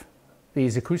impressive.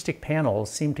 These acoustic panels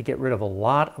seem to get rid of a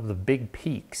lot of the big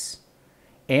peaks,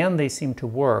 and they seem to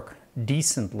work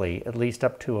decently, at least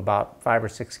up to about 5 or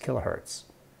 6 kilohertz.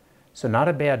 So not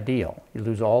a bad deal. You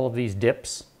lose all of these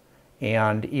dips,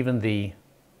 and even the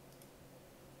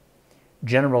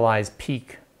generalized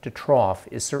peak to trough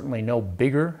is certainly no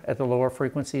bigger at the lower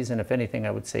frequencies, and if anything,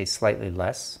 I would say slightly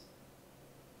less.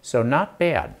 So not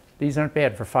bad. These aren't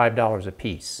bad for $5 a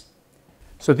piece.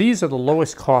 So these are the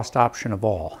lowest cost option of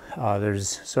all.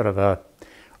 There's sort of a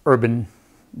urban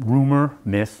rumor,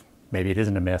 myth, maybe it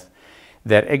isn't a myth,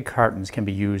 that egg cartons can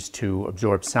be used to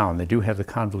absorb sound. They do have the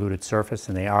convoluted surface,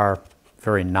 and they are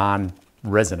very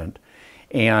non-resonant.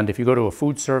 And if you go to a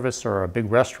food service or a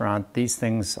big restaurant, these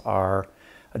things are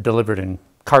delivered in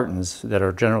cartons that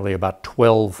are generally about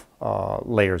 12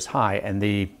 layers high, and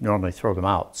they normally throw them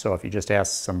out. So if you just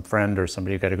ask some friend or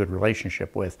somebody you've got a good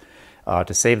relationship with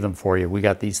to save them for you, we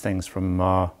got these things from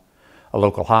a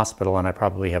local hospital, and I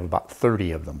probably have about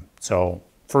 30 of them. So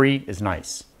free is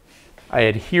nice. I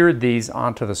adhered these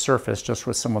onto the surface just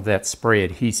with some of that spray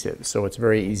adhesive, so it's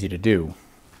very easy to do.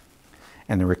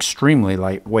 And they're extremely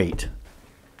lightweight.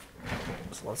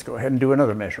 So let's go ahead and do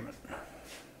another measurement.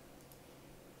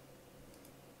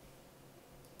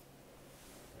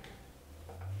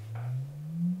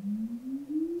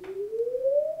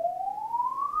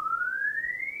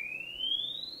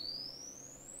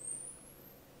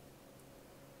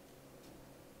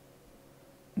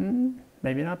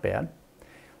 Maybe not bad.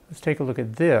 Let's take a look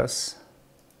at this.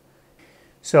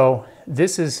 So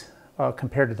this is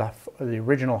compared to the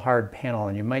original hard panel,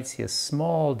 and you might see a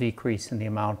small decrease in the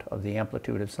amount of the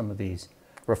amplitude of some of these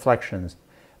reflections,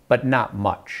 but not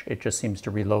much. It just seems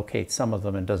to relocate some of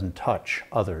them and doesn't touch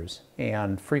others.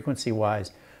 And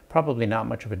frequency-wise, probably not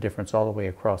much of a difference all the way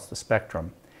across the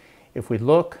spectrum. If we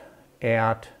look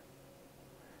at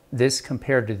this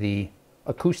compared to the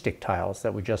acoustic tiles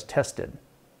that we just tested,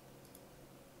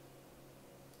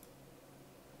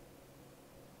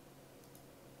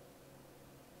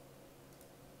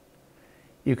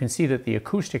 you can see that the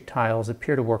acoustic tiles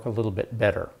appear to work a little bit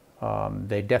better.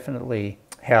 They definitely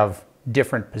have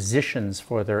different positions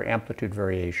for their amplitude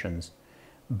variations,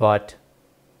 but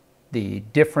the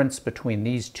difference between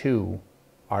these two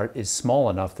is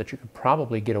small enough that you could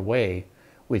probably get away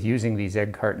with using these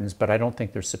egg cartons, but I don't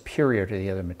think they're superior to the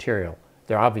other material.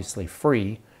 They're obviously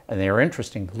free, and they are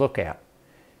interesting to look at.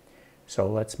 So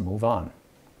let's move on.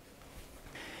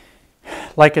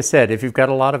 like I said, if you've got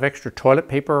a lot of extra toilet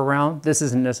paper around, this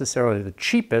isn't necessarily the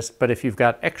cheapest, but if you've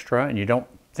got extra and you don't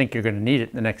think you're going to need it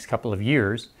in the next couple of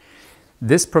years,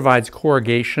 this provides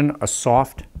corrugation, a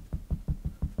soft,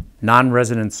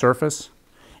 non-resonant surface,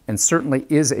 and certainly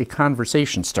is a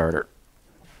conversation starter.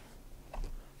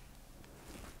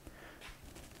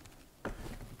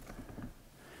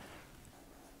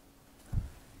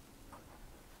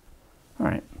 All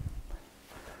right,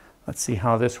 let's see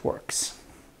how this works.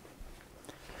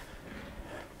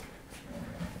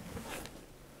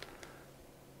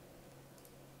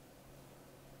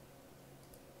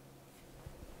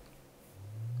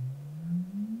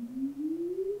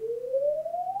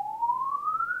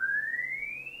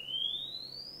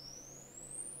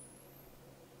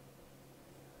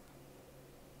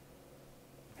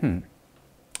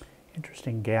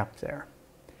 Interesting gap there.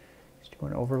 Let's do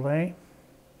an overlay.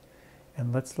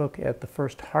 And let's look at the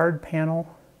first hard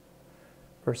panel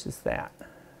versus that.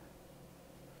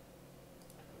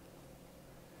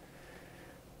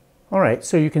 All right,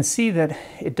 so you can see that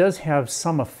it does have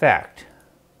some effect.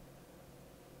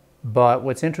 But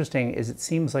what's interesting is it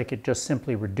seems like it just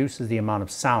simply reduces the amount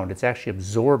of sound. It's actually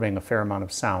absorbing a fair amount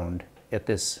of sound at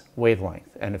this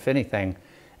wavelength. And if anything,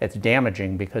 it's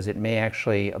damaging because it may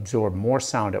actually absorb more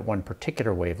sound at one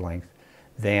particular wavelength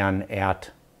than at,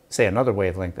 say, another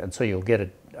wavelength, and so you'll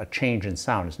get a change in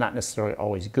sound. It's not necessarily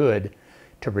always good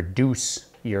to reduce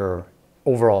your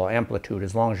overall amplitude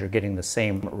as long as you're getting the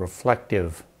same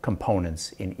reflective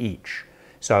components in each.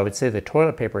 So I would say the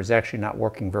toilet paper is actually not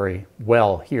working very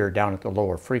well here down at the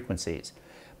lower frequencies,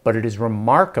 but it is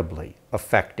remarkably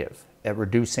effective at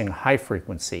reducing high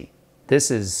frequency. This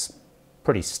is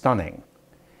pretty stunning.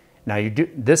 Now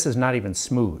this is not even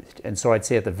smoothed, and so I'd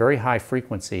say at the very high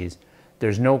frequencies,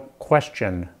 there's no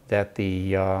question that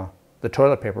the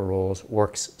toilet paper rolls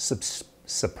works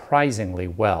surprisingly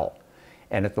well.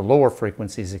 And at the lower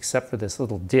frequencies, except for this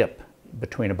little dip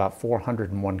between about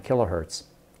 400 and 1 kilohertz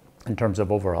in terms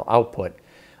of overall output,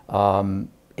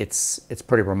 it's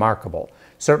pretty remarkable.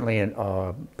 Certainly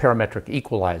a parametric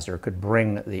equalizer could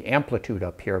bring the amplitude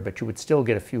up here, but you would still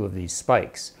get a few of these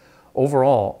spikes.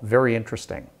 Overall, very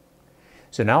interesting.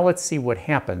 So now let's see what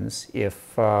happens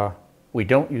if we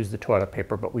don't use the toilet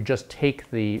paper, but we just take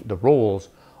the rolls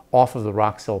off of the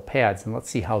Roxol pads, and let's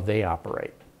see how they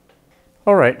operate.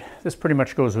 All right, this pretty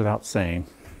much goes without saying.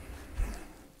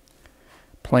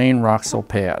 Plain Roxol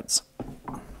pads.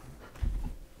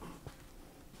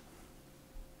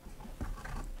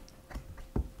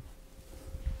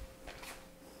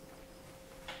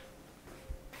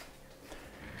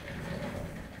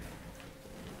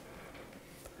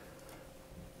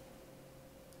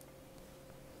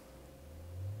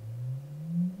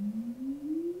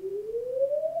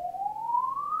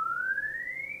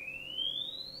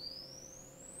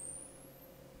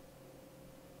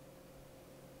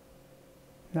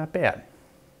 Not bad.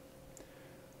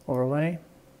 Overlay.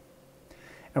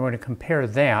 And we're going to compare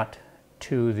that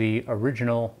to the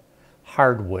original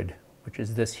hardwood, which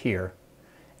is this here.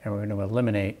 And we're going to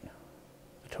eliminate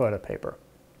the toilet paper.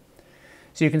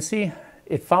 So you can see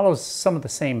it follows some of the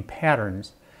same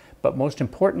patterns, but most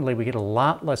importantly, we get a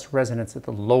lot less resonance at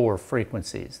the lower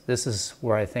frequencies. This is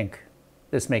where I think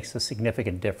this makes a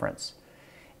significant difference.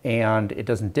 And it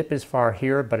doesn't dip as far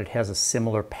here, but it has a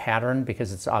similar pattern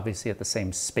because it's obviously at the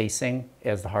same spacing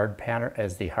as the hard pattern,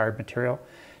 as the hard material.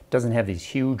 It doesn't have these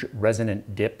huge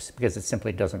resonant dips because it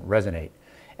simply doesn't resonate,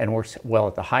 and works well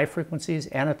at the high frequencies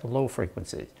and at the low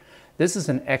frequencies. This is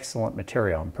an excellent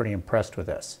material. I'm pretty impressed with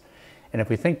this. And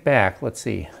if we think back, let's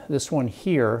see, this one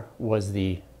here was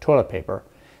the toilet paper,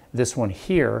 this one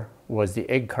here was the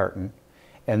egg carton,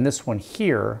 and this one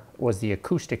here was the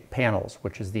acoustic panels,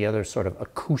 which is the other sort of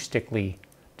acoustically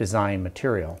designed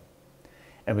material.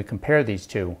 And we compare these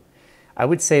two. I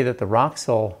would say that the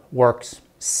Roxol works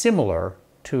similar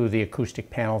to the acoustic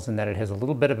panels in that it has a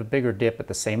little bit of a bigger dip at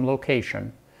the same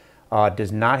location,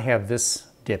 does not have this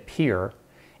dip here,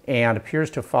 and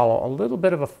appears to follow a little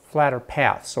bit of a flatter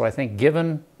path. So I think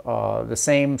given the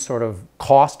same sort of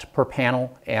cost per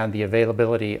panel and the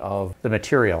availability of the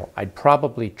material, I'd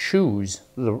probably choose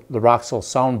the Roxol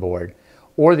soundboard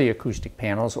or the acoustic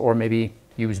panels, or maybe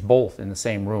use both in the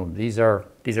same room. These are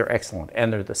excellent,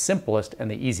 and they're the simplest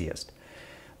and the easiest.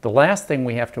 The last thing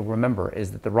we have to remember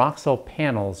is that the Roxol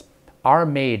panels are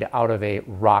made out of a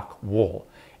rock wool,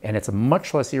 and it's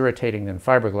much less irritating than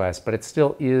fiberglass, but it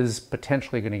still is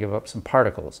potentially going to give up some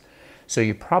particles. So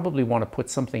you probably want to put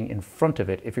something in front of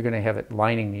it if you're going to have it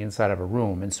lining the inside of a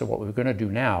room. And so what we're going to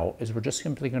do now is we're just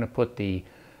simply going to put the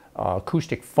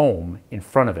acoustic foam in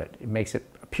front of it. It makes it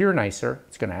appear nicer.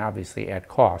 It's going to obviously add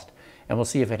cost. and we'll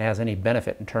see if it has any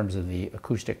benefit in terms of the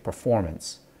acoustic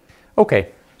performance.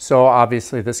 Okay, so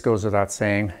obviously this goes without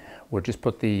saying. We'll just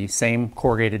put the same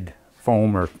corrugated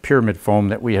foam or pyramid foam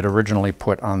that we had originally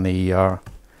put on the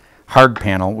hard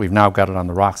panel. We've now got it on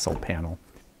the Roxul panel.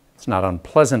 It's not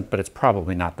unpleasant, but it's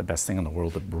probably not the best thing in the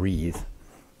world to breathe.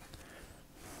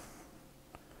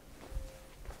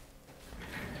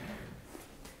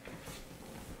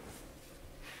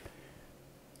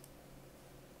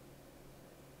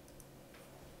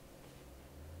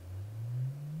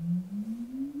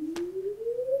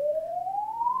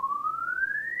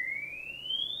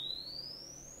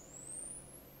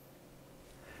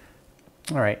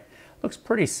 All right, looks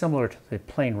pretty similar to the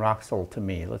plain Roxul to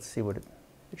me. Let's see what it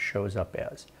shows up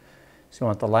as. So we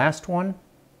want the last one,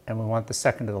 and we want the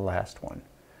second to the last one.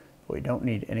 We don't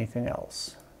need anything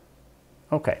else.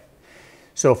 Okay,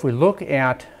 so if we look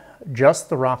at just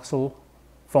the Roxul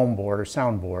foam board or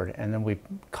soundboard, and then we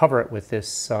cover it with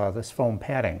this, this foam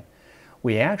padding,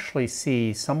 we actually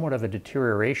see somewhat of a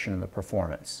deterioration in the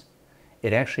performance.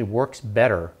 It actually works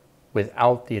better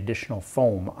without the additional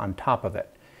foam on top of it.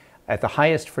 At the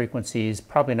highest frequencies,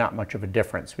 probably not much of a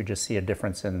difference. We just see a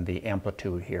difference in the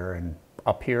amplitude here, and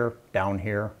up here, down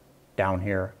here,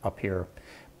 up here.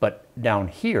 But down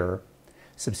here,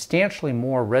 substantially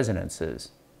more resonances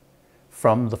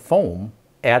from the foam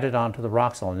added onto the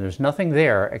Roxul. And there's nothing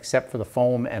there except for the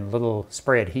foam and little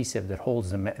spray adhesive that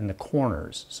holds them in the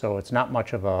corners. So it's not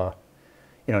much of a,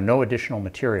 no additional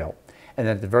material. And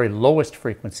then at the very lowest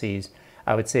frequencies,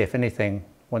 I would say, if anything,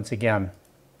 once again,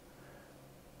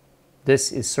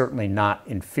 this is certainly not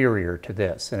inferior to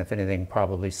this, and if anything,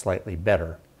 probably slightly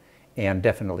better. And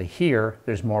definitely here,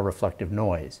 there's more reflective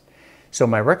noise. So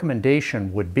my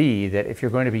recommendation would be that if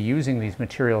you're going to be using these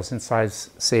materials inside,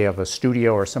 say, of a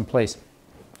studio or someplace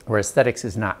where aesthetics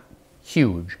is not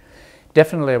huge,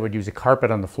 definitely I would use a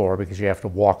carpet on the floor because you have to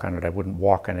walk on it. I wouldn't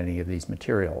walk on any of these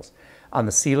materials. On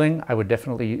the ceiling, I would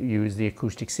definitely use the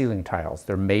acoustic ceiling tiles.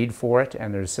 They're made for it,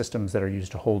 and there's systems that are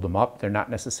used to hold them up. They're not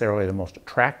necessarily the most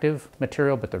attractive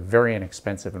material, but they're very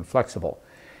inexpensive and flexible.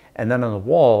 And then on the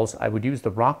walls, I would use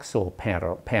the Roxul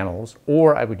panels,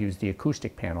 or I would use the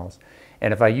acoustic panels.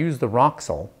 And if I use the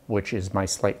Roxul, which is my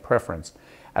slight preference,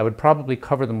 I would probably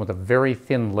cover them with a very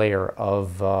thin layer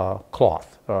of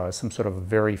cloth, some sort of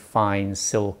very fine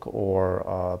silk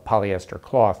or polyester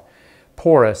cloth,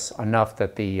 porous enough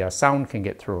that the sound can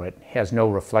get through it. It has no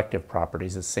reflective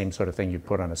properties. It's the same sort of thing you'd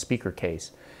put on a speaker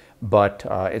case, but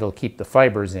it'll keep the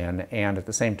fibers in and at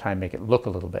the same time make it look a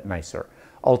little bit nicer.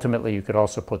 Ultimately, you could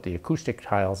also put the acoustic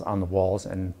tiles on the walls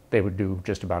and they would do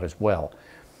just about as well.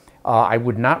 I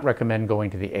would not recommend going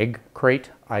to the egg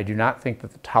crate. I do not think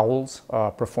that the towels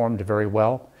performed very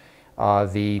well.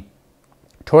 The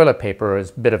toilet paper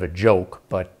is a bit of a joke,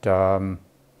 but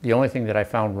the only thing that I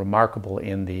found remarkable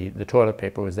in the toilet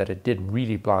paper was that it did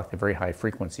really block the very high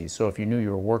frequencies. So if you knew you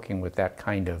were working with that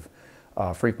kind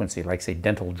of frequency, like say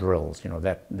dental drills,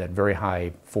 that very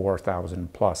high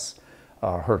 4,000 plus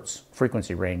hertz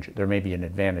frequency range, there may be an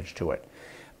advantage to it.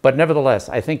 But nevertheless,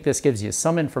 I think this gives you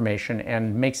some information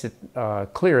and makes it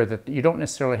clear that you don't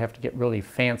necessarily have to get really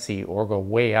fancy or go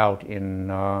way out in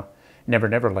Never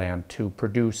Never Land to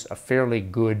produce a fairly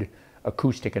good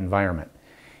acoustic environment.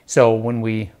 So when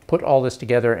we put all this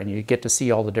together and you get to see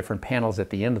all the different panels at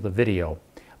the end of the video,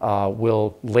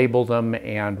 we'll label them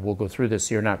and we'll go through this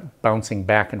so you're not bouncing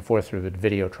back and forth through the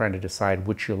video trying to decide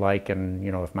which you like and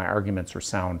if my arguments are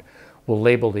sound. We'll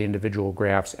label the individual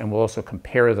graphs and we'll also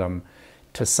compare them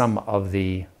to some of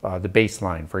the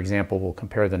baseline. For example, we'll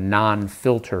compare the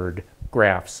non-filtered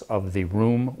graphs of the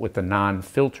room with the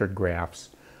non-filtered graphs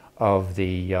of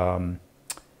the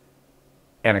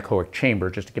anechoic chamber,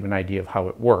 just to give an idea of how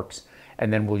it works.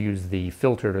 And then we'll use the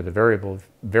filtered or the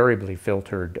variably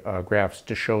filtered graphs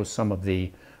to show some of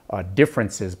the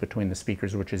differences between the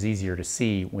speakers, which is easier to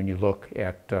see when you look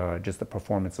at just the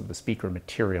performance of the speaker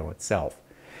material itself.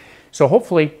 So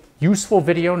hopefully useful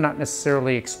video, not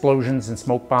necessarily explosions and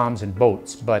smoke bombs and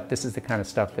boats, but this is the kind of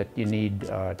stuff that you need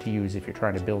to use if you're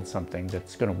trying to build something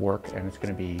that's going to work and it's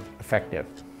going to be effective.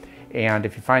 And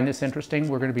if you find this interesting,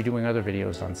 we're going to be doing other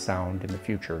videos on sound in the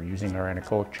future using our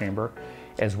anechoic chamber,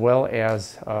 as well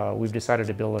as we've decided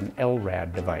to build an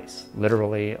LRAD device,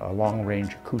 literally a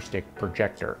long-range acoustic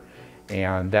projector.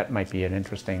 And that might be an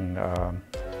interesting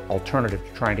alternative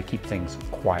to trying to keep things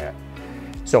quiet.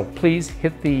 So please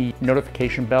hit the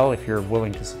notification bell if you're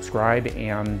willing to subscribe,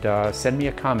 and send me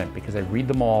a comment because I read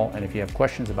them all, and if you have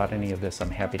questions about any of this,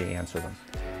 I'm happy to answer them.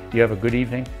 You have a good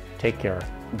evening, take care,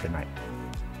 and good night.